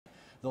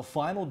the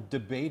final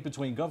debate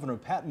between Governor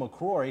Pat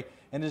McCrory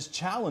and his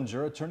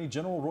challenger, Attorney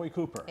General Roy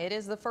Cooper. It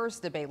is the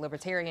first debate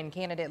Libertarian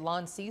candidate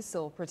Lon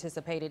Cecil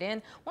participated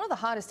in. One of the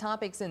hottest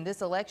topics in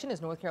this election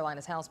is North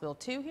Carolina's House Bill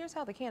 2. Here's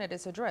how the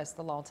candidates addressed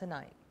the law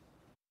tonight.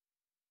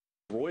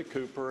 Roy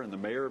Cooper and the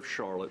mayor of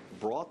Charlotte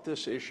brought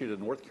this issue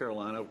to North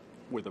Carolina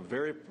with a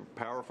very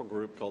powerful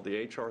group called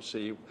the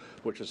HRC,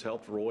 which has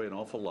helped Roy an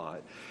awful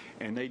lot.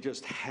 And they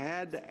just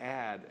had to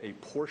add a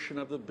portion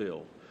of the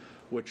bill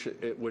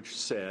which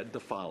said the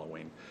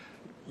following: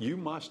 you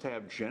must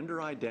have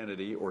gender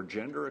identity or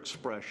gender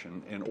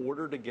expression in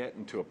order to get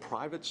into a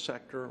private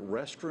sector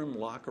restroom,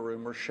 locker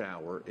room, or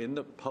shower in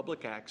the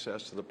public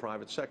access to the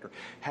private sector.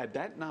 Had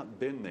that not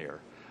been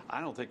there,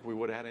 I don't think we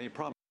would have had any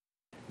problem.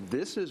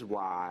 This is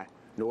why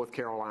North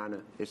Carolina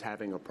is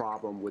having a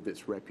problem with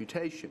its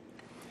reputation.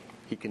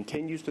 He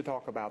continues to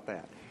talk about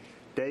that.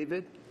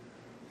 David,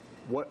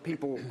 what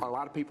a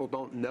lot of people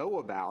don't know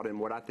about, and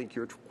what I think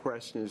your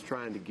question is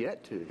trying to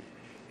get to,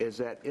 is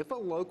that if a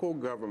local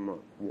government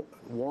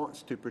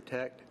wants to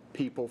protect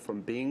people from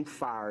being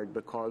fired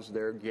because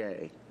they're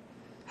gay,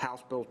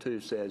 House Bill 2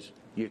 says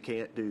you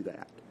can't do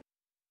that.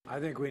 I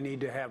think we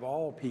need to have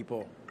all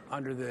people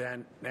under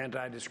the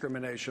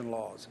anti-discrimination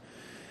laws.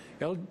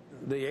 The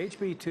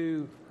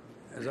HB2,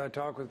 as I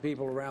talk with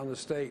people around the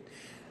state,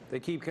 they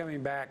keep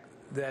coming back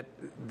that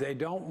they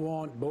don't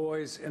want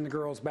boys in the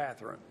girls'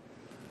 bathroom.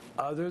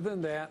 Other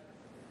than that,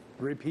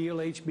 repeal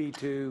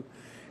HB2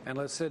 and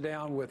let's sit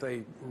down with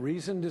a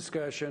reasoned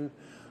discussion,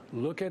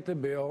 look at the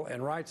bill,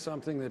 and write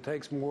something that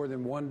takes more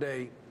than one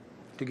day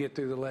to get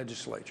through the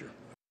legislature.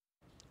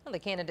 The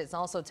candidates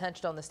also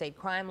touched on the state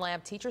crime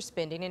lab, teacher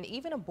spending, and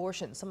even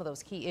abortion, some of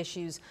those key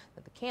issues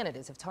that the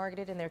candidates have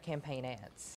targeted in their campaign ads.